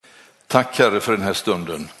Tack Herre för den här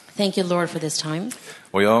stunden. Thank you, Lord, for this time.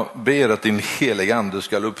 Och jag ber att din heliga ande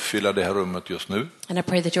ska uppfylla det här rummet just nu. And I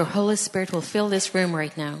pray that your Holy Spirit will fill this room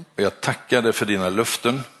right now. Och jag tackar dig för dina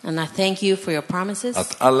löften. And I thank you for your promises.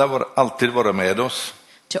 Att alltid vara med oss.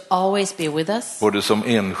 To always be with us. Både som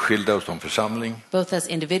enskilda och som församling. Both as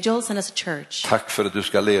individuals and as a church. Tack för att du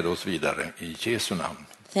ska leda oss vidare i Jesu namn.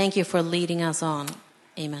 Thank you for leading us on.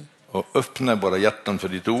 Amen. Och öppna våra hjärtan för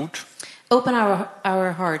ditt ord. Open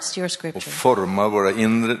our hearts to your scripture. Och forma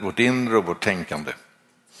vårt inre och vårt tänkande.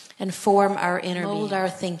 And form our inner being. Mold our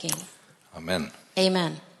thinking. Amen.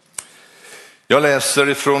 Amen. Jag läser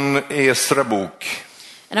ifrån Esra bok.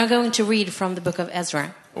 And I'm going to read from the book of Ezra.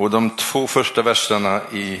 Och de 2 första verserna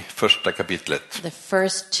i första kapitlet. The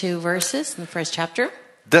first 2 verses in the first chapter.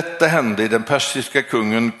 Detta hände i den persiska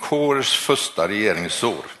kungen Kores första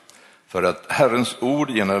regeringsår, för att Herrens ord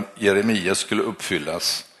genom Jeremia skulle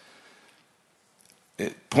uppfyllas.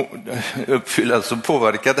 Så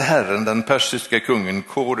påverkade Herren den persiska kungen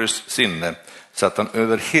Kores sinne, så att han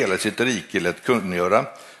över hela sitt rike lät kungöra,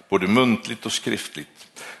 både muntligt och skriftligt.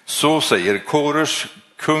 Så säger Kores,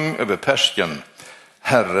 kung över Persien: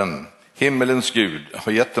 Herren, himmelens Gud,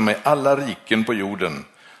 har gett mig alla riken på jorden,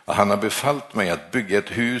 och han har befallt mig att bygga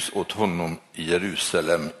ett hus åt honom i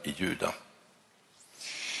Jerusalem i Juda.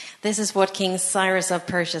 This is what King Cyrus of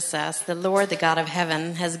Persia says. The Lord, the God of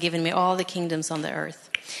heaven, has given me all the kingdoms on the earth.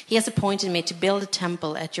 He has appointed me to build a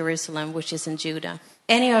temple at Jerusalem, which is in Judah.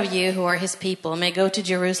 Any of you who are his people may go to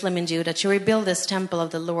Jerusalem in Judah to rebuild this temple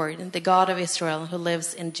of the Lord, the God of Israel, who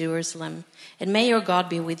lives in Jerusalem. And may your God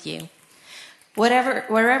be with you.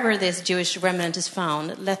 Wherever this Jewish remnant is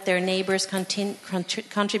found, let their neighbors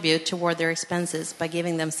contribute toward their expenses by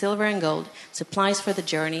giving them silver and gold, supplies for the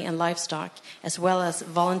journey and livestock, as well as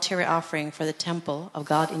voluntary offering for the temple of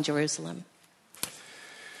God in Jerusalem.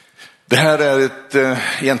 Det här är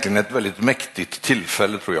egentligen ett väldigt mäktigt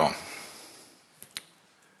tillfälle, tror jag.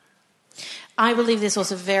 I believe this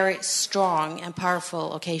was a very strong and powerful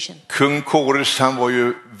occasion. Kung Kores, han var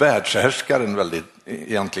ju världshärskaren väldigt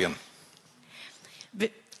egentligen.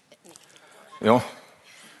 Ja,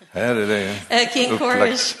 här är det. King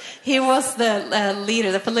Kores, he was the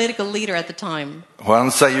leader, the political leader at the time. Och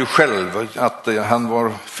han säger ju själv att han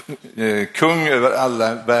var kung över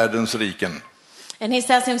alla världens riken. And he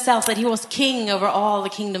says himself that he was king over all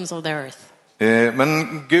the kingdoms of the earth.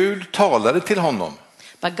 Men Gud talade till honom.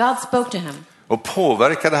 But God spoke to him. Och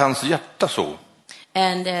påverkade hans hjärta så.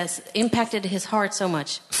 And impacted his heart so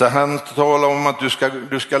much. Så han talade om att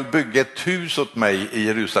du ska bygga ett hus åt mig i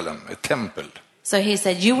Jerusalem, ett tempel. So he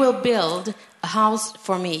said, you will build a house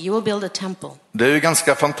for me. You will build a temple. Det är ju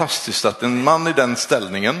ganska fantastiskt att en man i den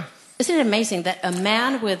ställningen, isn't it amazing that a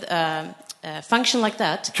man with a function like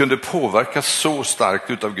that kunde påverkas så starkt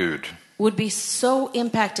utav Gud? Would be so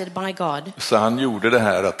impacted by God. Så han gjorde det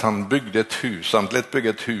här att han byggde ett hus, han lät bygga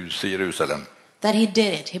ett hus i Jerusalem. That he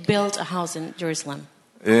did it. He built a house in Jerusalem.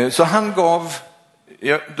 Så han gav,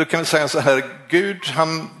 då kan vi säga så här, Gud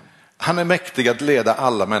han är mäktig att leda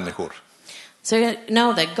alla människor. So you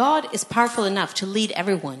know that God is powerful enough to lead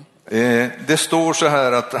everyone. Det står så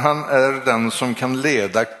här att han är den som kan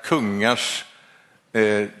leda kungars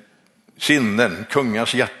sinnen,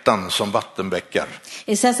 kungars hjärtan som vattenbäckar.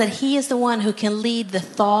 It says that he is the one who can lead the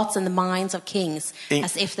thoughts and the minds of kings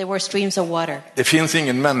as if they were streams of water. Det finns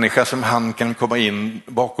ingen människa som han kan komma in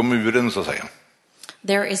bakom muren, så att säga.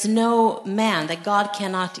 There is no man that God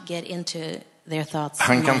cannot get into their thoughts.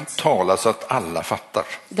 Han kan tala så att alla fattar.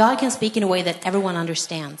 God can speak in a way that everyone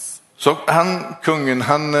understands. Så kungen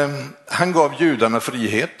han gav judarna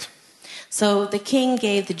frihet. So the king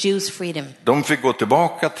gave the Jews freedom. De fick gå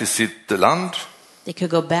tillbaka till sitt land. They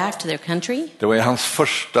could go back to their country. Det var hans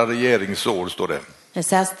första regeringsår, står det. It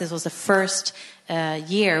says this was the first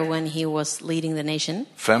year when he was leading the nation.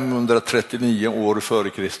 539 år före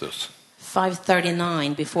Kristus.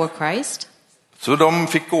 539 before Christ. Så de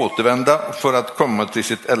fick återvända för att komma till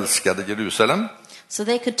sitt älskade Jerusalem. So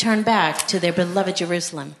they could turn back to their beloved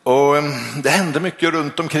Jerusalem. Och det hände mycket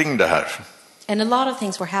runt omkring det här. And a lot of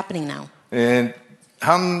things were happening now.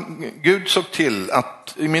 Gud såg till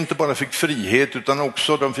att de inte bara fick frihet, utan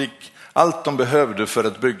också de fick allt de behövde för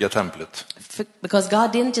att bygga templet. Because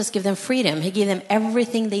God didn't just give them freedom, he gave them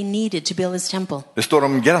everything they needed to build his temple. Det står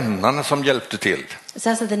om grannarna som hjälpte till. It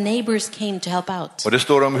says that the neighbors came to help out. Och det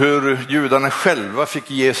står om hur judarna själva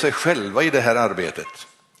fick ge sig själva i det här arbetet.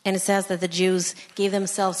 And it says that the Jews gave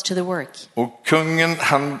themselves to the work. Och kungen,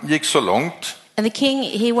 han gick så långt And the king,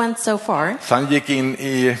 he went so far. Så han gick in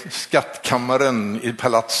i skattkammaren i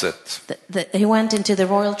palatset. He went into the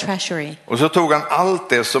royal treasury. Och så tog han allt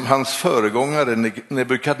det som hans föregångare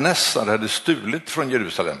Nebukadnessar hade stulit från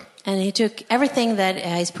Jerusalem. And he took everything that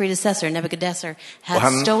his predecessor Nebuchadnezzar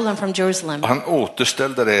had stolen from Jerusalem. Och han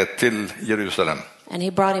återställde det till Jerusalem. And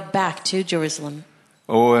he brought it back to Jerusalem.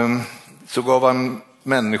 Och så gav han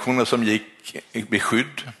människorna som gick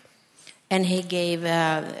beskydd. And he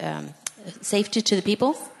gave safety to the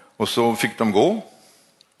people. Och så fick de gå.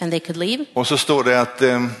 And they could leave. Och så står det att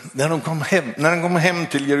när de kom hem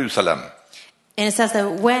till Jerusalem. And it says that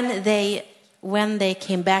when they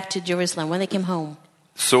came back to Jerusalem, when they came home.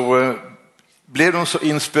 Så blev de så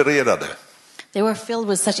inspirerade. They were filled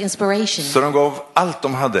with such inspiration. Så de gav allt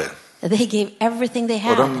de hade. They gave everything they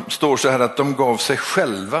had. Och de står så här att de gav sig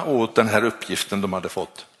själva åt den här uppgiften de hade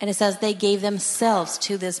fått. And it says they gave themselves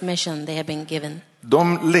to this mission they had been given.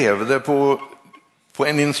 De levde på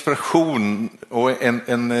en inspiration och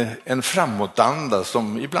en framåtanda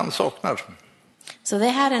som ibland saknar. So they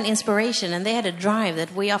had an inspiration and they had a drive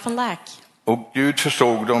that we often lack. Och Gud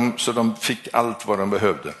försåg dem så de fick allt vad de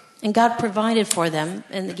behövde. And God provided for them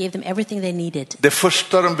and gave them everything they needed. Det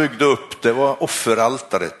första de byggde upp, det var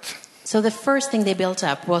offeraltaret. So the first thing they built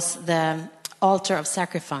up was the altar of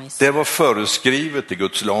sacrifice. Det var föreskrivet i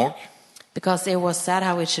Guds lag. Because it was said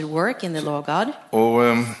how it should work in the law of God. Och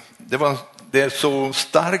det är så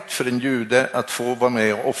starkt för en jude att få vara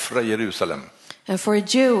med och offra Jerusalem. And for a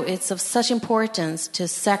Jew it's of such importance to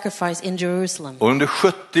sacrifice in Jerusalem. Och under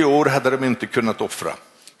 70 år hade de inte kunnat offra.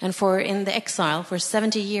 And in the exile for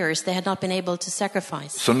 70 years they had not been able to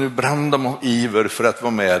sacrifice. Så nu brann de av iver för att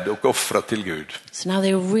vara med och offra till Gud. So now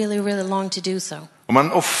they really long to do so. Och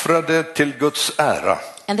man offrade till Guds ära.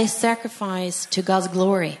 And they sacrificed to God's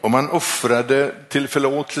glory. Och man offrade till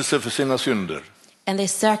förlåtelse för sina synder. And they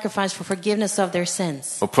sacrificed for forgiveness of their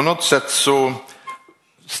sins. Och på något sätt så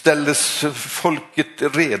ställdes folket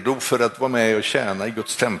redo för att vara med och tjäna i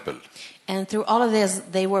Guds tempel. And through all of this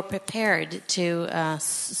they were prepared to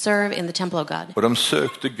serve in the temple of God. Och de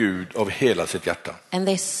sökte Gud av hela sitt hjärta. And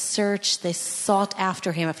they sought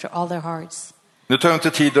after him after all their hearts. Nu tar jag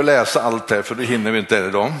inte tid att läsa allt här för då hinner vi inte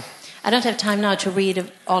idag. I don't have time now to read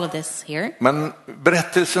all of this here. Men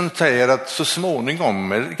berättelsen säger att så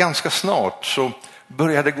småningom, eller ganska snart, så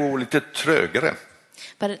började det gå lite trögare.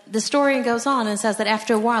 But the story goes on and says that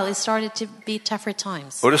after a while it started to be tougher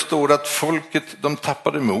times. Och det står att folket, de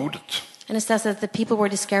tappade modet. And it says that the people were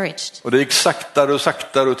discouraged. Och det gick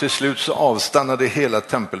saktare och till slut så avstannade hela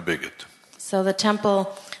tempelbygget. So the temple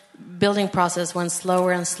building process went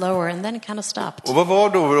slower and slower and then it kind of stopped. Och vad var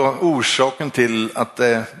då orsaken till att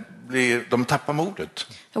de tappade modet?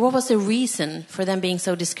 And what was the reason for them being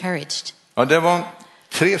so discouraged? Ja, det var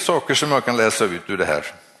 3 saker som jag kan läsa ut ur det här.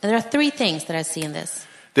 And there are 3 things that I see in this.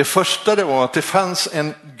 Det första det var att det fanns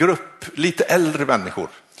en grupp lite äldre människor.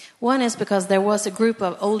 One is because there was a group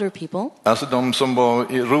of older people. Alltså de som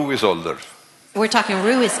var i Ruis ålder. We're talking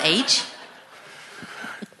Rui's age.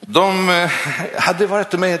 De hade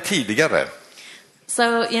varit med tidigare.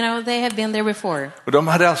 So, they had been there before. Och de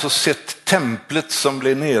hade alltså sett templet som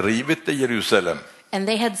blev nerrivet i Jerusalem. And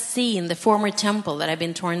they had seen the former temple that had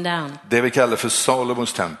been torn down. Det vi kallar för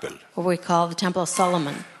Salomos tempel. What we call the Temple of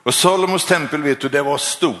Solomon. Och Salomos tempel, vet du, det var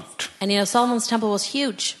stort. And Solomon's temple was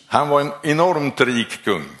huge. Han var en enormt rik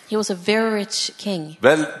kung. He was a very rich king.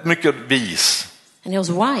 Väldigt mycket vis. And he was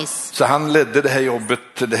wise. Så han ledde det här jobbet,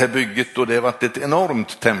 det här bygget, och det var ett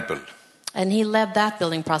enormt tempel. And he led that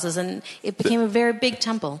building process and it became a very big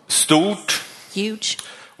temple. Stort. Huge.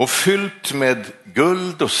 Och fyllt med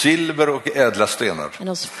guld och silver och ädla stenar. And it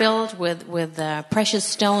was filled with precious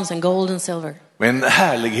stones and gold and silver. Med en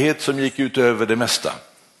härlighet som gick ut över det mesta.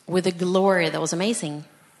 With a glory that was amazing.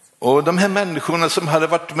 Och de här människorna som hade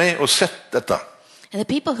varit med och sett detta. And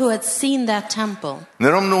the people who had seen that temple.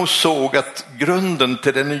 När de nog såg att grunden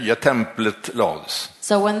till det nya templet lades.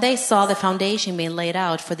 So when they saw the foundation being laid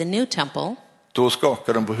out for the new temple. Då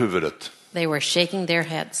skakade de på huvudet. They were shaking their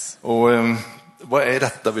heads. Och vad är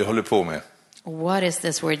detta vi håller på med? What is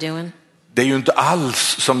this we're doing? Det är ju inte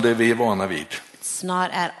alls som det vi är vana vid. It's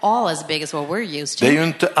not at all as big as what we're used to. Det är ju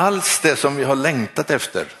inte alls det som vi har längtat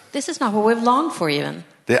efter. This is not what we've longed for even.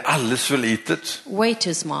 Det är alldeles för litet. Way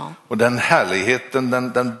too small. Och den härligheten,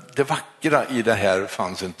 det vackra i det här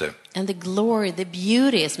fanns inte. And the glory, the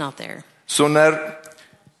beauty is not there. Så när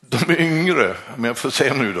de yngre, om jag får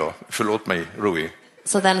säga nu då, förlåt mig, Rui.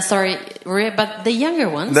 So then, sorry, but the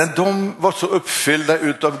younger ones. När de var så uppfyllda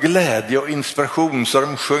utav glädje och inspiration så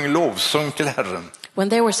de sjöng lovsång till Herren. When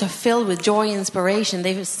they were so filled with joy and inspiration,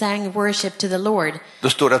 they sang worship to the Lord. Då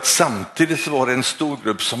står det att samtidigt var det en stor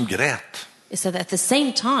grupp som grät. It said that at the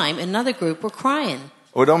same time, another group were crying.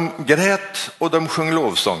 Och de grät och de sjöng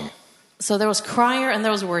lovsång. So there was crier and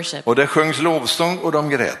there was worship. Och det sjöngs lovsång och de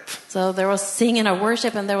grät. So there was singing of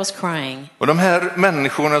worship and there was crying. Och de här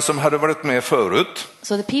människorna som hade varit med förut,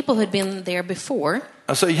 So the people who had been there before,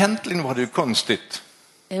 alltså egentligen var det ju konstigt.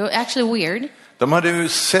 it was actually weird. De hade ju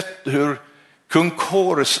sett hur kung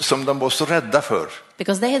Kores, som de var så rädda för,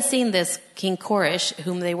 Because they had seen this King Koresh,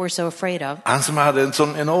 whom they were so afraid of, han som hade en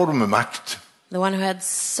sån enorm makt, the one who had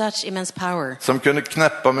such immense power. som kunde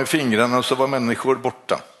knäppa med fingrarna och så var människor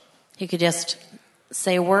borta. He could just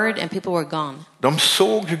say a word and people were gone. De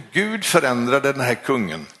såg hur Gud förändrade den här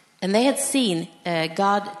kungen And they had seen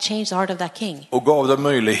God change the heart of that king och gav dem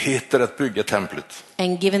möjligheter att bygga templet.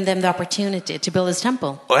 and given them the opportunity to build his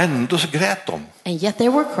temple. Och ändå så grät de. And yet they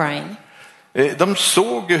were crying. De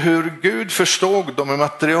såg hur Gud förstod dem med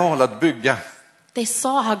material att bygga. They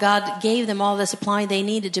saw how God gave them all the supply they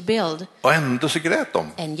needed to build. Och ändå så grät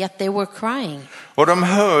de. And yet they were crying. Och de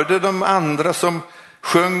hörde de andra som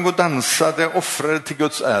sjöng och dansade, offrade till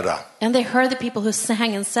Guds ära. And they heard the people who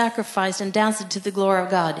sang and sacrificed and danced to the glory of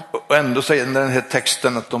God. Och ändå säger den här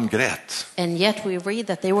texten att de grät. And yet we read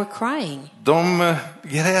that they were crying. De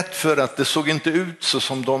grät för att det såg inte ut så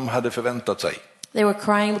som de hade förväntat sig. They were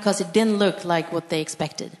crying because it didn't look like what they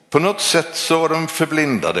expected. På något sätt så var de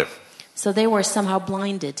förblindade So they were somehow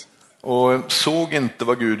blinded. och såg inte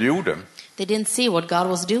vad Gud gjorde. They didn't see what God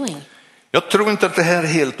was doing. Jag tror inte att det här är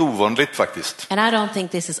helt ovanligt faktiskt. And I don't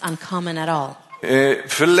think this is uncommon at all.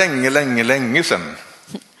 För länge sedan,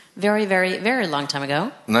 Very long time ago,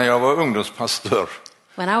 när jag var ungdomspastor,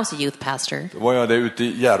 when I was a youth pastor, då var jag där ute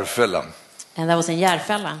i Järfälla. and that was in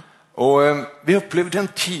Järfälla. Och vi upplevde en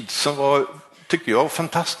tid som var, tycker jag,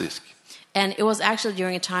 fantastisk. And it was actually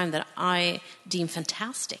during a time that I deemed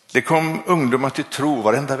fantastic. Det kom ungdomar till tro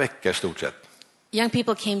varenda vecka i stort sett. Young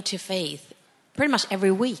people came to faith pretty much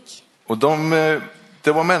every week. Och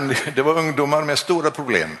det var ungdomar med stora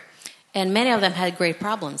problem. And many of them had great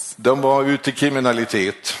problems. De var ute i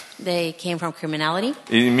kriminalitet, They came from criminality,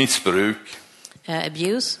 i missbruk,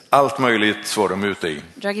 abuse, allt möjligt var de ute i.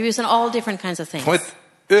 drug abuse, and all different kinds of things. På ett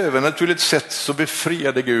övernaturligt sätt så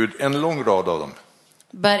befriade Gud en lång rad av dem.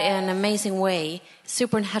 But in an amazing way,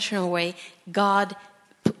 supernatural way, God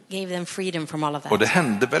gave them freedom from all of Och that. det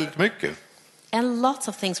hände väldigt mycket. And lots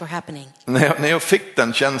of things were happening. När jag fick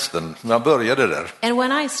den tjänsten, när jag började där, And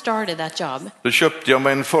when I started that job, då köpte jag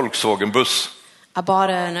mig en Volkswagen-buss. I bought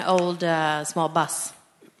an old small bus.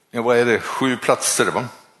 Ja, vad är det? 7 platser, va?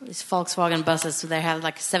 These Volkswagen buses, so they have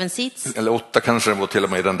like 7 seats, Eller 8 kanske det var till och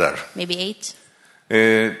med den där. maybe 8.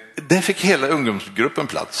 Där fick hela ungdomsgruppen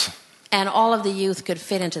plats. And all of the youth could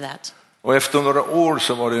fit into that. Och efter några år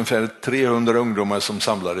så var det ungefär 300 ungdomar som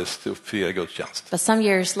samlades till att fira gudstjänst. But some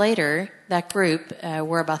years later, that group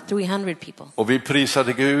were about 300 people. Och vi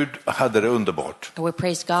prisade Gud och hade det underbart. And we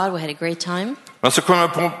praised God, we had a great time. Men så kom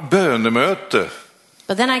jag på bönemöte.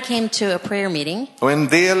 But then I came to a prayer meeting, Och en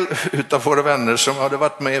del utav våra vänner som hade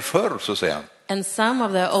varit med förr, så att säga, and some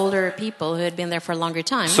of the older people who had been there for a longer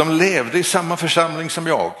time, som levde i samma församling som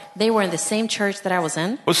jag they were in the same church that I was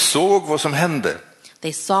in. och såg vad som hände.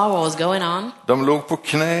 They saw what was going on. De låg på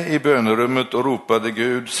knä i bönerummet och ropade: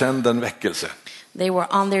 Gud, sänd en väckelse. They were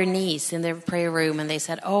on their knees in their prayer room and they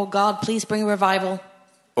said, "Oh God, please bring revival."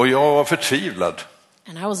 Och jag var förtvivlad.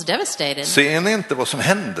 And I was devastated. Ser ni inte vad som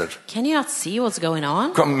händer? Can you not see what's going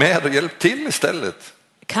on? Kom med och hjälp till istället.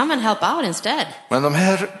 Come and help out instead. Men de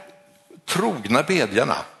här trogna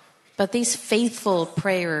bedjarna, But these faithful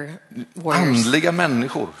prayer warriors, andliga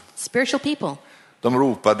människor, spiritual people, de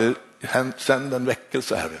ropade: sänd en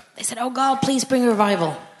väckelse, Herre. they said, "Oh God, please bring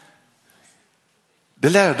revival." Det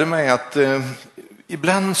lärde mig att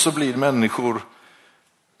ibland så blir människor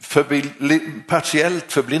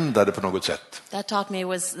partiellt förblindade på något sätt. That taught me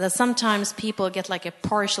was that sometimes people get like a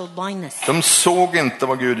partial blindness. De såg inte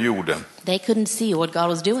vad Gud gjorde They couldn't see what God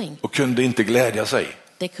was doing. och kunde inte glädja sig.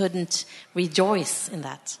 They couldn't rejoice in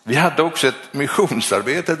that. Vi hade också ett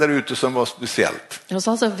missionsarbete där ute som var speciellt. It was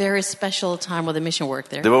also a very special time with the mission work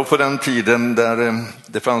there. Det var på den tiden där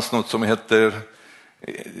det fanns något som hette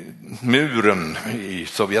muren i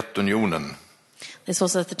Sovjetunionen. This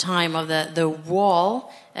was at the time of the wall,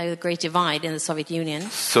 the Great Divide in the Soviet Union.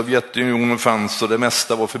 Sovjetunionen fanns och det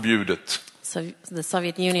mesta var förbjudet. So the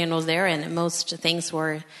Soviet Union was there and most things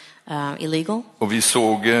were illegal. Och vi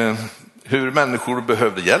såg hur människor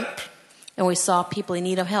behövde hjälp. And we saw people in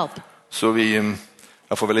need of help. Så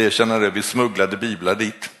jag får väl erkänna det, vi smugglade biblar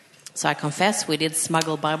dit. So I confess we did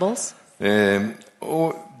smuggle Bibles.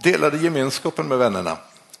 Och delade gemenskapen med vännerna.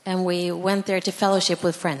 And we went there to fellowship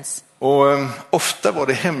with friends. Och ofta var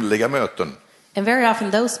det hemliga möten. And very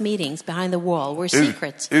often those meetings behind the wall were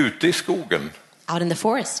secret, ute i skogen. out in the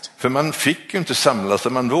forest. För man fick ju inte samlas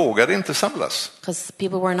och man vågade inte samlas. Because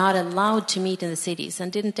people were not allowed to meet in the cities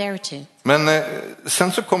and didn't dare to. Men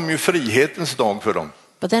sen så kom ju frihetens dag för dem.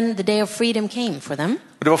 But then the day of freedom came for them.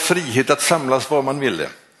 Och det var frihet att samlas var man ville.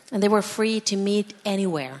 And they were free to meet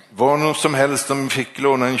anywhere. Var något som helst de fick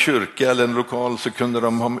låna en kyrka eller en lokal så kunde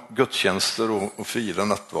de ha gudstjänster och fira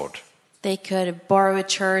nattvard. They could borrow a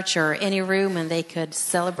church or any room and they could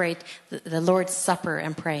celebrate the Lord's Supper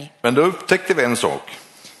and pray. Men då upptäckte vi en sak.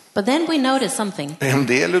 But then we noticed something. En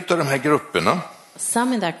del av de här grupperna,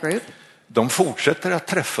 Some in that group, de fortsätter att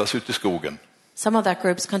träffas ute i skogen. some of that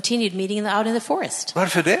groups continued meeting out in the forest.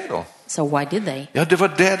 Varför det då? So why did they? Ja, det var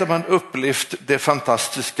där man upplevt det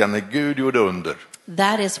fantastiska när Gud gjorde under.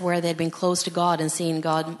 That is where they'd been close to God and seen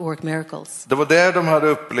God work miracles. Det var där de hade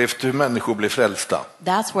upplevt hur människor blev frälsta.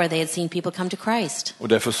 That's where they had seen people come to Christ. Och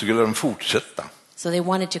därför skulle de fortsätta. So they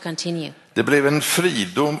wanted to continue. Det blev en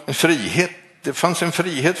frihet. Det fanns en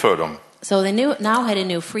frihet för dem. So they now had a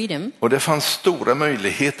new freedom. Och det fanns stora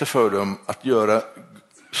möjligheter för dem att göra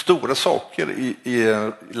stora saker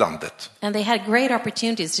i landet. And they had great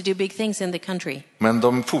opportunities to do big things in the country. Men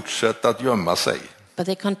de fortsatte att gömma sig. But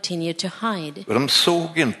they continued to hide Och de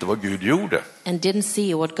såg inte vad Gud gjorde. and didn't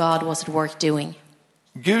see what God was at work doing.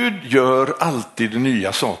 Gud gör alltid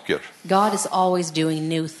nya saker. God is always doing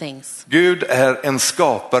new things. Gud är en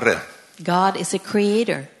skapare. God is a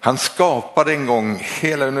creator. Han skapade en gång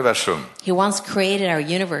hela universum. He once created our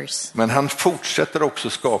universe. Men han fortsätter också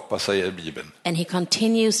skapa, säger Bibeln. And he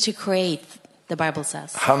continues to create, the Bible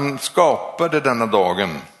says. Han skapade denna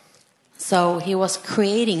dagen. So he was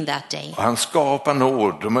creating that day. Och han skapar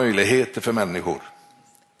nåd och möjligheter för människor.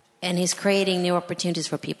 And he's creating new opportunities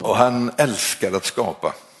for people. Och han älskar att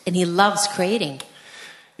skapa. And he loves creating.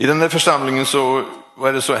 I den här församlingen så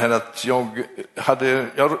var det så här att jag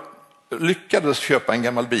lyckades köpa en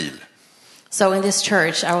gammal bil. So in this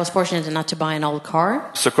church, I was fortunate enough to buy an old car.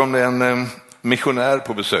 Så kom det en missionär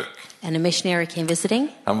på besök. And a missionary came visiting.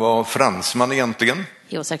 Han var fransman egentligen.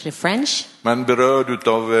 He was actually French. Men berörd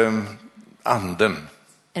utav anden.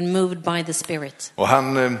 And moved by the Spirit. Och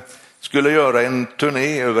han skulle göra en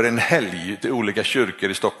turné över en helg till olika kyrkor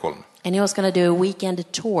i Stockholm. And he was going to do a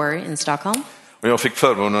weekend tour in Stockholm. Och jag fick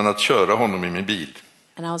förmånen att köra honom i min bil.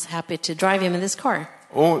 And I was happy to drive him in this car.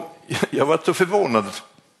 Och jag var så förvånad.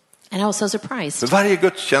 And I was so surprised. För varje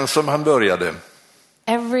gudstjänst som han började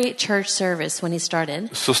Every church service when he started,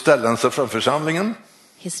 så ställde han sig framför församlingen.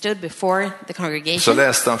 he stood before the Så congregation.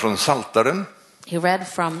 läste han från Psaltaren. He read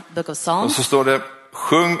from Book of Och Psalms. så står det,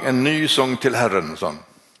 sjung en ny sång till Herren, sa han.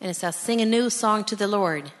 And it says, sing a new song to the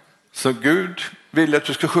Lord. Så Gud ville att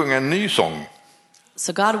du ska sjunga en ny sång.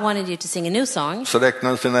 So God wanted you to sing a new song. Så räcknade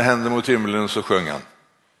han sina händer mot himlen och så sjöng han.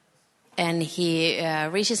 And he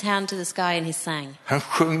reached his hand to the sky and he sang. Han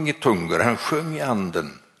sjöng i tungor, han sjöng i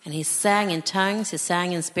anden. And he sang in tongues, he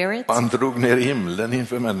sang in spirit. Och han drog ner himlen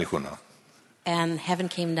inför människorna. And heaven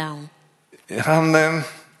came down. Han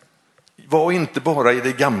var inte bara i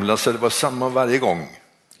det gamla så det var samma varje gång.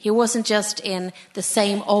 He wasn't just in the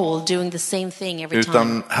same old, doing the same thing every time.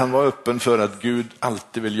 Utan han var öppen för att Gud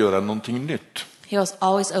alltid vill göra någonting nytt. He was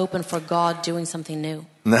always open for God doing something new.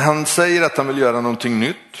 När han säger att han vill göra någonting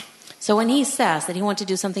nytt So when he says that he wants to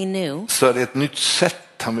do something new, så är det ett nytt sätt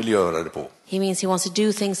han vill göra det på. he means he wants to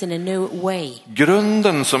do things in a new way.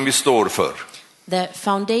 Grunden som vi står för, The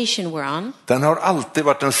foundation we're on den har alltid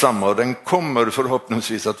varit densamma och den kommer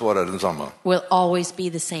förhoppningsvis att vara densamma. will always be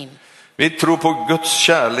the same. Vi tror på Guds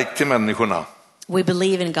kärlek till människorna. We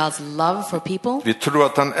believe in God's love for people. Vi tror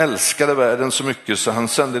att han älskade världen så mycket så han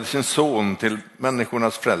sände sin son till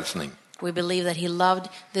människornas frälsning. We believe that he loved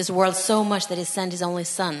this world so much that he sent his only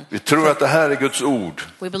son. Vi tror att det här är Guds ord,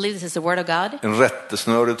 We believe this is the word of God en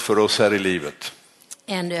rättesnöret för oss här i livet.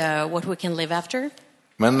 and what we can live after.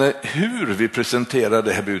 Men hur vi presenterar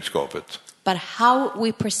det här budskapet. But how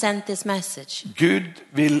we present this message. Gud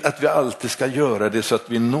vill att vi alltid ska göra det så att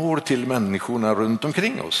vi når till människorna runt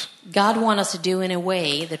omkring oss. God wants us to do in a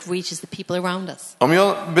way that reaches the people around us. Om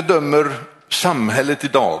jag bedömer samhället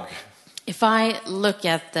idag If I look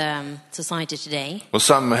at the society today, och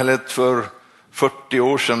samhället för 40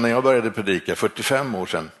 år sedan när jag började predika, 45 år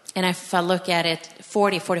sedan, and if I look at it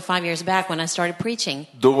 45 years back when I started preaching,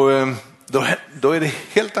 då är det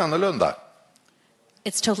helt annorlunda.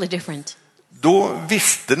 it's totally different. Då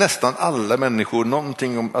visste nästan alla människor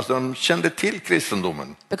någonting om, alltså de kände till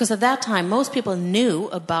kristendomen. Because at that time, most people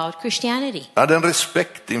knew about Christianity. Hade en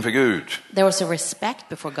respekt inför Gud. There was a respect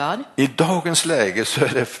before God. I dagens läge så är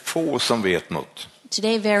det få som vet något.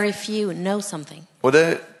 Today, very few know something. Och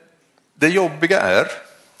det jobbiga är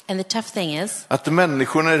And the tough thing is att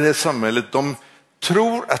människorna i det här samhället, de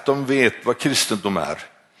tror att de vet vad kristendom är.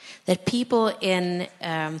 that people in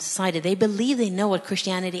society, they believe they know what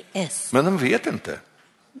Christianity is, Men de vet inte.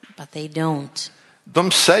 but they don't.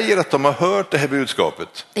 De säger att de har hört det här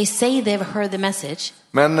budskapet. They say they've heard the message,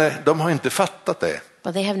 Men de har inte fattat det.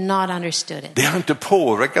 but they have not understood it. Det har inte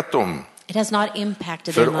påverkat dem. It has not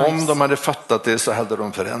impacted their För om lives. de hade fattat det så hade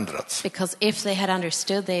de förändrats. Because if they had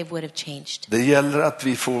understood, they would have changed. Det gäller att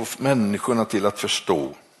vi får människorna till att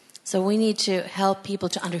förstå. So we need to help people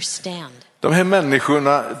to understand. De här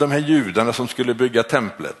människorna, de här judarna som skulle bygga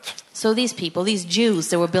templet, So these people, these Jews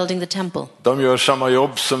that were building the temple, de gör samma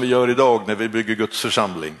jobb som vi gör idag när vi bygger Guds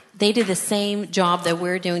församling. they did the same job that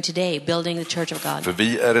we're doing today, building the church of För God.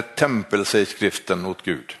 vi är ett tempel, säger skriften, åt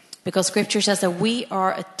Gud. Because scripture says that we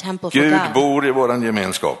are a temple for Gud God. bor i våran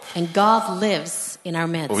gemenskap And God lives in our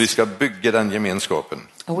midst. och vi ska bygga den gemenskapen.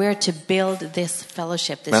 And we're to build this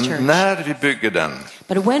fellowship, this Men church. när vi bygger den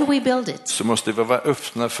But when we build it, så måste vi vara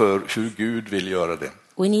öppna för hur Gud vill göra det.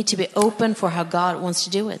 we need to be open for how God wants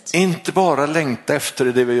to do it. Inte bara längta efter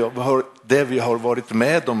det vi har varit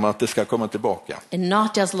med om att det ska komma tillbaka. And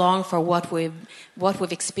not just long for what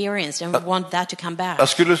we've experienced and want that to come back. Jag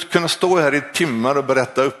skulle kunna stå här i timmar och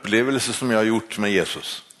berätta upplevelser som jag har gjort med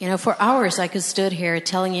Jesus. You know, for hours I could stand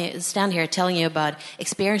here telling you about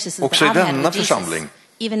experiences that Också i I've had denna with Jesus, församling.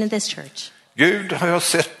 even in this church. Gud har jag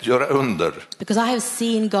sett göra under. Because I have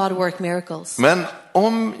seen God work miracles. Men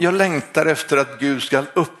om jag längtar efter att Gud ska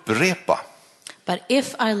upprepa, But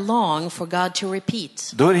if I long for God to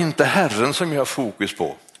repeat, då är det inte Herren som jag har fokus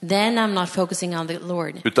på. then I'm not focusing on the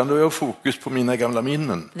Lord. Utan då har jag fokus på mina gamla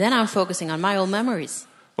minnen. Then I'm focusing on my old memories.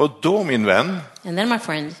 Och då, min vän, And then, my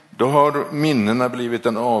friend, då har minnena blivit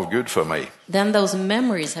en avgud för mig. then those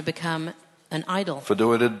memories have become an idol. För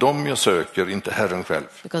då är det dem jag söker, inte Herren själv.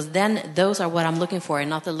 Because then those are what I'm looking for and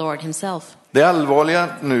not the Lord himself. Det allvarliga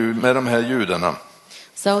nu med de här judarna,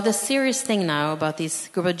 So the serious thing now about this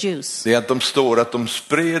group of Jews det är att de står att de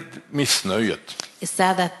spred missnöjet. is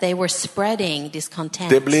that they were spreading discontent.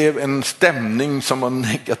 Det blev en stämning som var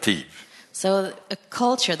negativ. So a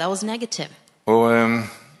culture that was negative, Och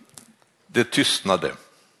det tystnade.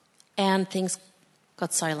 and things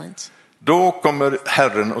got silent. Då kommer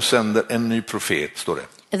Herren och sänder en ny profet, står det.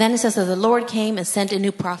 And then it says that the Lord came and sent a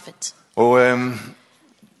new prophet. Och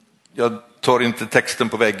jag tar inte texten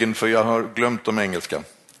på väggen för jag har glömt om engelska.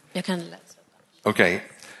 Jag kan läsa. Okej.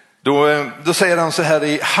 Då säger han så här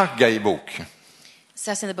i Haggai bok, It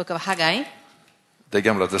says in the book of Haggai. det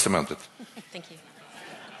gamla testamentet. Thank you.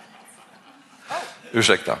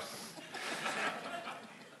 Ursäkta.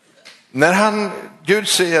 När Gud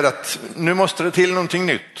säger att nu måste det till någonting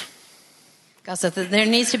nytt, God said that there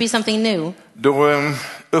needs to be something new. då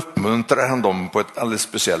uppmuntrar han dem på ett alldeles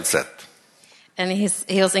speciellt sätt. And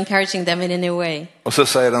he was encouraging them in a new way. Och så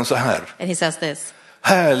säger han så här: And he says this.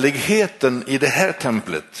 härligheten i det här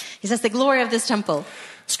templet He says the glory of this temple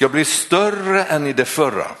ska bli större än i det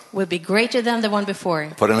förra. will be greater than the one before.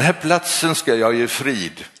 På den här platsen ska jag ge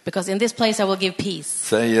frid, Because in this place I will give peace,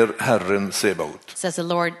 säger Herren Sebaot. says the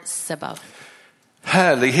Lord Sabaoth.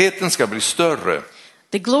 Härligheten ska bli större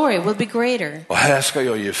The glory will be greater, och här ska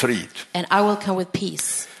jag ge frid. and I will come with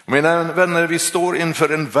peace. Mina vänner, vi står inför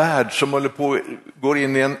en värld som går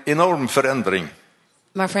in i en enorm förändring.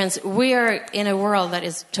 My friends, we are in a world that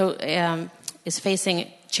is facing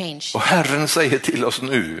change. Och Herren säger till oss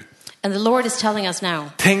nu, And the Lord is telling us now,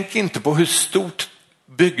 tänk inte på hur stort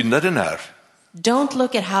byggnaden är. don't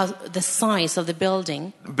look at how the size of the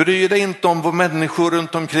building. Bry dig inte om vad människor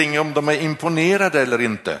runt omkring, om de är imponerade eller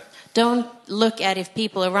inte. Don't look at if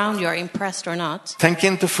people around you are impressed or not. Tänk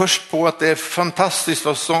inte först på att det är fantastiskt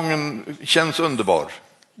och sången känns underbar.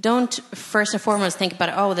 Don't first and foremost think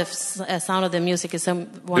about, the sound of the music is so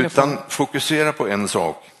wonderful. Utan fokusera på en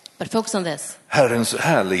sak. But focus on this. Herrens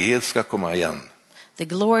härlighet ska komma igen. The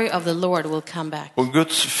glory of the Lord will come back. Och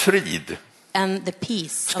Guds frid And the peace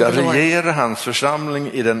ska of the Lord regera hans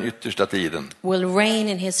församling i den yttersta tiden. will reign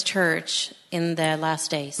in his church in the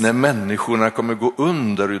last days. När människorna kommer gå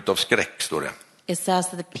under utav skräck, står det. It says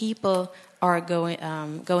that the people are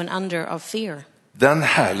going under of fear. Den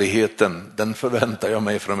härligheten, den förväntar jag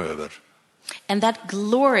mig framöver. And that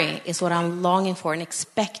glory is what I'm longing for and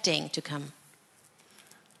expecting to come.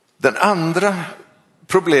 Den andra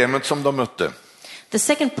problemet som de mötte, The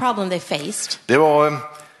second problem they faced det var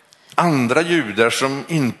andra judar som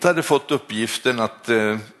inte hade fått uppgiften att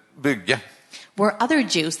bygga. were other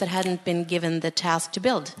Jews that hadn't been given the task to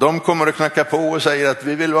build. De kommer att knacka på och säger att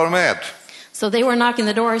vi vill vara med. So they were knocking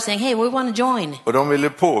the door saying, hey, we want to join. Och de ville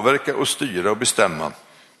påverka och styra och bestämma.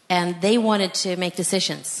 And they wanted to make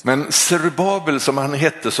decisions. Men Zerubabel, som han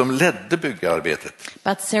hette, som ledde byggarbetet,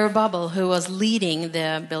 But Zerubbabel, who was leading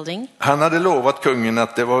the building, han hade lovat kungen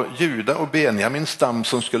att det var Juda och Benjamins stam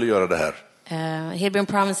som skulle göra det här. he had been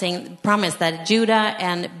promised that Judah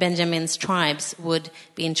and Benjamin's tribes would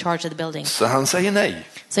be in charge of the building. Så han säger nej.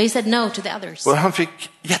 So he said no to the others. Och han fick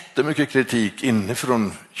jättemycket kritik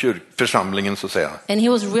inifrån församlingen, så att säga. And he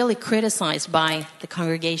was really criticized by the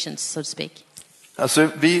congregations, so to speak. Alltså,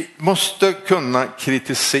 vi måste kunna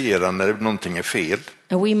kritisera när någonting är fel.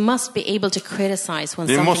 And we must be able to criticize when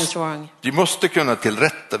something is wrong. Vi måste kunna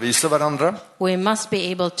tillrättavisa varandra. We must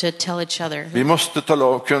be able to tell each other. Vi måste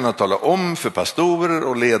kunna tala om för pastorer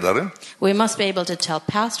och ledare. We must be able to tell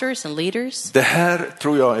pastors and leaders. Det här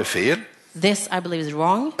tror jag är fel. This I believe is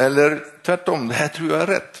wrong. Eller tvärtom, det här tror jag är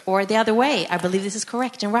rätt. Or the other way, I believe this is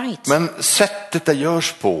correct and right. Men sättet det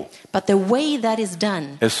görs på But the way that is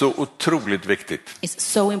done är så otroligt viktigt. is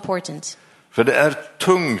so important. För det är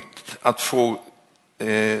tungt att få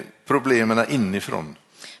problemen inifrån.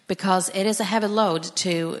 Because it is a heavy load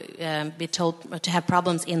to be told to have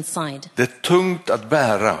problems inside. Det är tungt att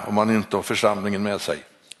bära om man inte har församlingen med sig.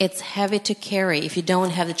 It's heavy to carry if you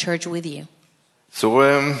don't have the church with you. Så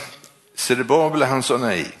Zerubabel, han sa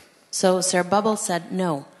nej. So Zerubbabel said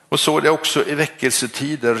no. Och så är det också i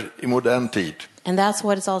väckelsetider i modern tid. And that's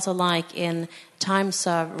what it's also like in times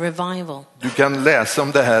of revival. Du kan läsa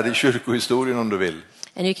om det här i kyrkohistorien om du vill.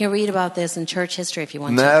 And you can read about this in church history if you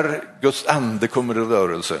want to. När Guds ande kommer i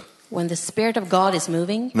rörelse. When the Spirit of God is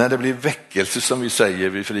moving. När det blir väckelse, som vi säger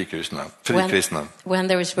vid frikristna. When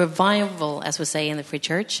there is revival, as we say in the free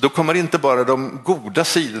church. Då kommer inte bara de goda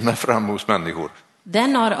sidorna fram hos människor.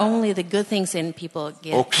 Then not only the good things in people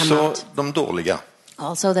come också out. De dåliga.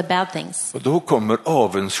 Also the bad things. Och då kommer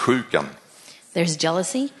avundsjukan. There's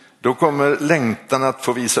jealousy. Då kommer längtan att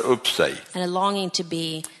få visa upp sig. And a longing to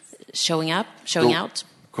be showing out.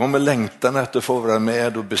 Kommer längtan att få vara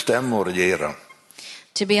med och bestämma och regera.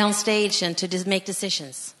 To be on stage and to make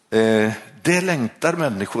decisions. Det längtar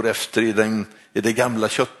människor efter i det gamla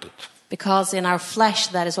köttet. Because in our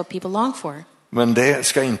flesh that is what people long for. Men det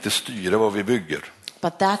ska inte styra vad vi bygger.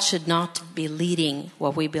 But that should not be leading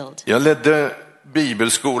what we build. Jag ledde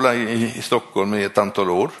bibelskola i Stockholm i ett antal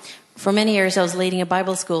år. For many years I was leading a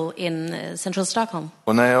Bible school in central Stockholm.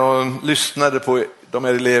 Och när jag lyssnade på de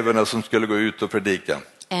här eleverna som skulle gå ut och predika.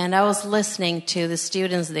 And I was listening to the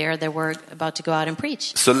students there that were about to go out and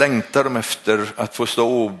preach. Så längtar de efter att få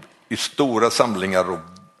stå i stora samlingar och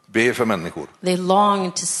be för människor. They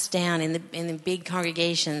long to stand in the big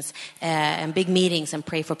congregations and big meetings and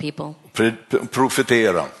pray for people.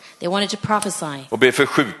 Profetera. They wanted to prophesy. Och be för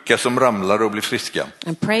sjuka som ramlar och blir friska.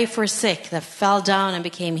 And pray for sick that fell down and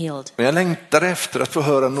became healed. Men jag längtar efter att få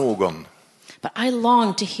höra någon. But I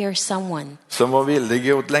long to hear someone som var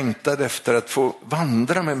villig och längtade efter att få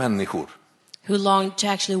vandra med människor. Who longed to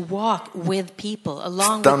actually walk with people,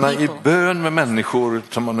 along stanna with people. I bön med människor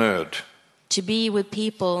som har nöd. To be with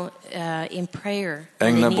people in prayer.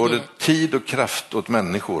 Ägna både tid och kraft åt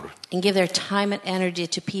människor. And give their time and energy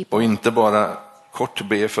to people. Och inte bara kort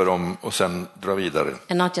be för dem och sen dra vidare.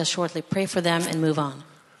 And not just shortly pray for them and move on.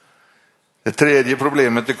 Det tredje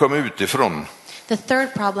problemet, det kom utifrån. The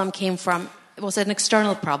third problem was an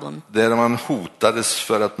external problem. Där man hotades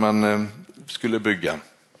för att man skulle bygga.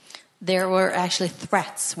 There were actually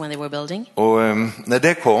threats when they were building. Och när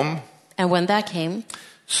det kom, and when that came,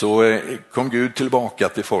 så kom Gud tillbaka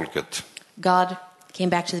till folket. God came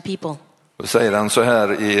back to the people. Och säger han så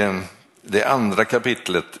här i det andra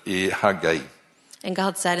kapitlet i Haggai. And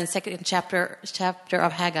God said in second chapter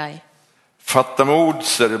of Haggai. Fatta mod,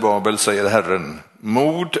 Zerubabel, säger Herren.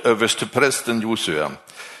 Mod, översteprästen Josua,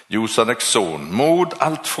 Josadaks son. Mod,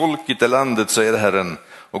 allt folket i landet, säger Herren.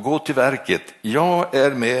 Och gå till verket. Jag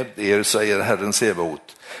är med er, säger Herren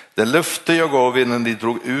Sebaot. Det löfte jag gav innan ni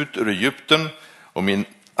drog ut ur Egypten och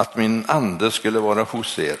att min ande skulle vara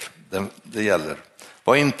hos er. Det gäller.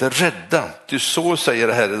 Var inte rädda, ty så säger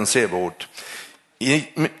Herren Sebaot.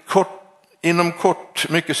 Inom kort,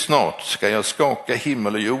 mycket snart, ska jag skaka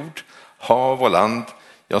himmel och jord, hav och land.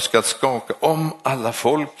 Jag ska skaka om alla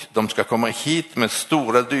folk. De ska komma hit med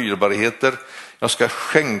stora dyrbarheter. Jag ska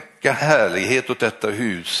skänka härlighet åt detta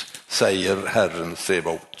hus, säger Herren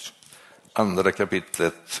Sebaot. Andra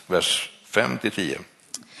kapitlet, vers 5-10.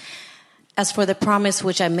 As for the promise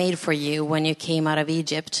which I made for you when you came out of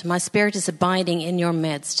Egypt, my spirit is abiding in your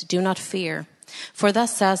midst. Do not fear. For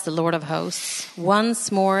thus says the Lord of hosts,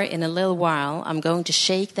 once more in a little while I'm going to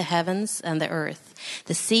shake the heavens and the earth,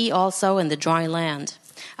 the sea also and the dry land.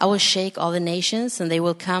 I will shake all the nations, and they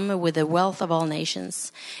will come with the wealth of all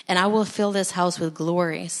nations. And I will fill this house with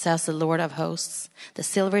glory, says the Lord of hosts. The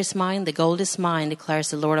silver is mine, the gold is mine, declares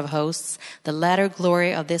the Lord of hosts. The latter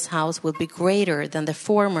glory of this house will be greater than the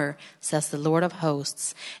former, says the Lord of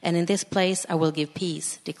hosts. And in this place I will give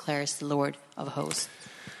peace, declares the Lord of hosts.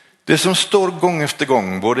 Det som står gång efter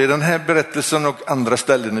gång, både i den här berättelsen och andra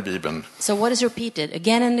ställen i Bibeln. So what is repeated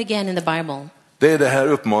again and again in the Bible? Det är det här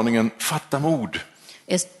uppmaningen, fatta mod.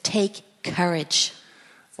 Is take courage.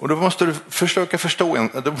 Och då måste du försöka förstå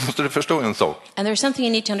en sak. And there's something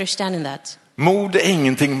you need to understand in that. Mod är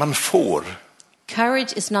ingenting man får.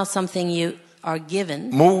 Courage is not something you are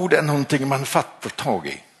given. Mod är någonting man fattar tag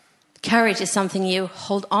i. Courage is something you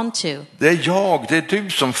hold on to. Det är du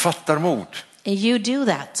som fattar mod. And you do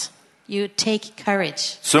that. You take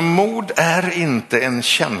courage. Så mod är inte en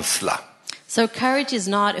känsla. So courage is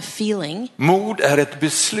not a feeling. Mod är ett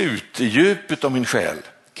beslut i djupet av min själ.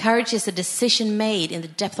 Courage is a decision made in the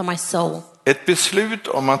depth of my soul. Ett beslut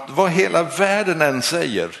om att vad hela världen än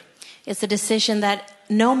säger. It's a decision that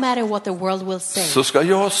no matter what the world will say, Så ska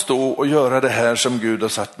jag stå och göra det här som Gud har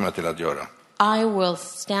satt mig till att göra. I will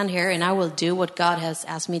stand here and I will do what God has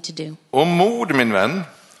asked me to do. Och mod, min vän,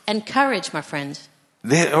 And courage, my friend,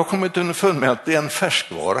 jag har kommit underfund med att det är en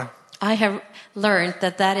färskvara. I have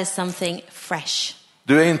learned that is something fresh.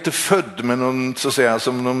 Du är inte född med någon, så att säga,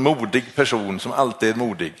 som någon modig person som alltid är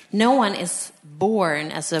modig. No one is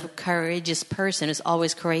born as a courageous person who's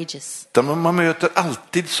always courageous. Man möter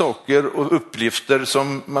alltid saker och uppgifter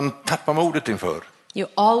som man tappar modet inför. You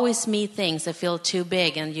always meet things that feel too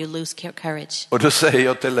big and you lose courage. Och då säger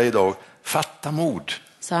jag till dig idag, fatta mod.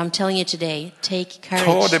 So I'm telling you today, take Ta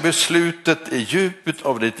courage. det beslutet i djupet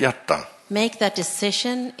av ditt hjärta. Make that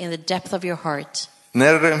decision in the depth of your heart.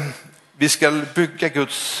 När vi ska bygga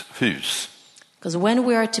Guds hus, Because when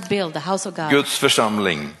we are to build the house of God, Guds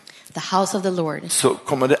församling, the house of the Lord, så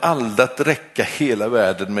kommer det aldrig att räcka hela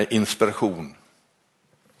världen med inspiration.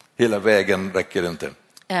 Hela vägen räcker det inte.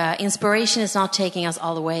 inspiration is not taking us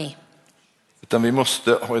all the way. Utan vi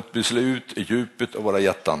måste ha ett beslut i djupet av våra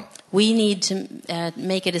hjärtan. We need to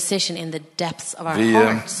make a decision in the depths of our Vi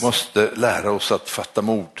hearts. måste lära oss att fatta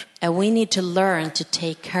mod. And we need to learn to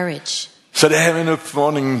take courage. Så det här är min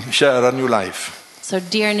uppmaning, kära New Life. So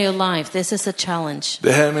dear New Life, this is a challenge.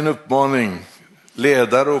 Det här är min uppmaning,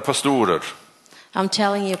 ledare och pastorer. I'm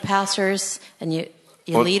telling you, pastors and your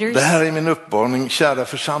Och leaders, det här är min uppmaning, kära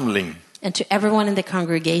församling. and to everyone in the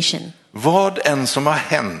congregation. Vad än som har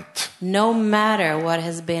hänt, No matter what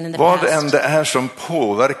has been in the vad än past, det är som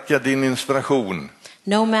påverkar din inspiration,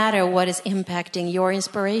 no matter what is impacting your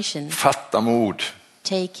inspiration, fatta mod.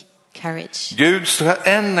 take courage. Gud ska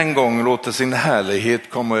än en gång låta sin härlighet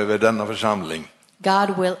komma över denna församling.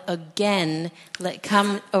 God will again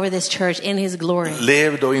come over this church in his glory.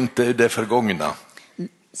 Lev då inte i det förgångna.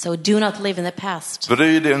 So do not live in the past.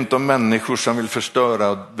 Bry dig inte om människor som vill förstöra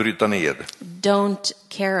och bryta ner. Don't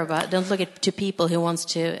look at to people who wants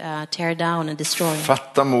to tear down and destroy.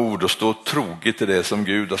 Fatta mod och stå troget till det som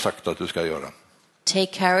Gud har sagt att du ska göra. Take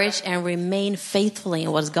courage and remain faithful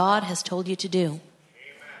in what God has told you to do.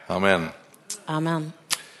 Amen. Amen.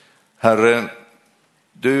 Herre,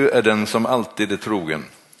 du är den som alltid är trogen.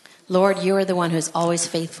 Lord, you are the one who is always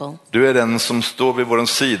faithful. Du är den som står vid vår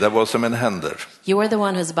sida vad som än händer. You are the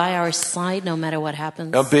one who's by our side no matter what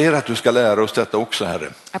happens. Jag ber att du ska lära oss detta också, Herre.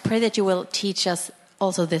 I pray that you will teach us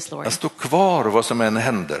also this, Lord. Att stå kvar vad som än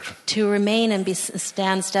händer. To remain and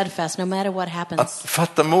stand steadfast no matter what Att happens.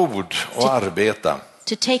 fatta mod och arbeta.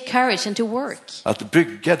 To take courage and to work. Att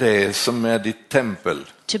bygga det som är ditt tempel.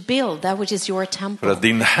 To build that which is your För temple. att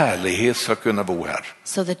din härlighet ska kunna bo här.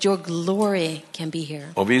 So that your glory can be here.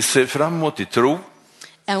 Och vi ser framåt i tro.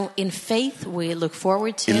 And in faith we look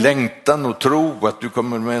forward to, I längtan och tro att du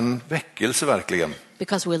kommer med en väckelse verkligen.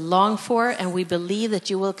 because we long for and we believe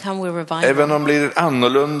that you will come with revival. Även om det blir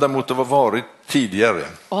annorlunda mot vad varit tidigare.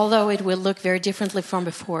 Although it will look very differently from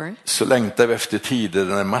before, Så längtar vi efter tider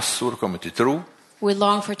när massor kommer till tro. we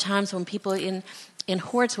long for times when people in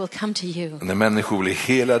hordes will come to you, När människor blir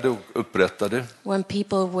helade och upprättade. when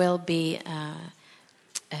people will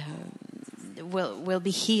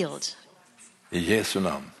be healed. I Jesu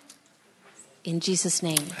namn. In Jesus'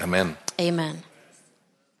 name, Amen. amen.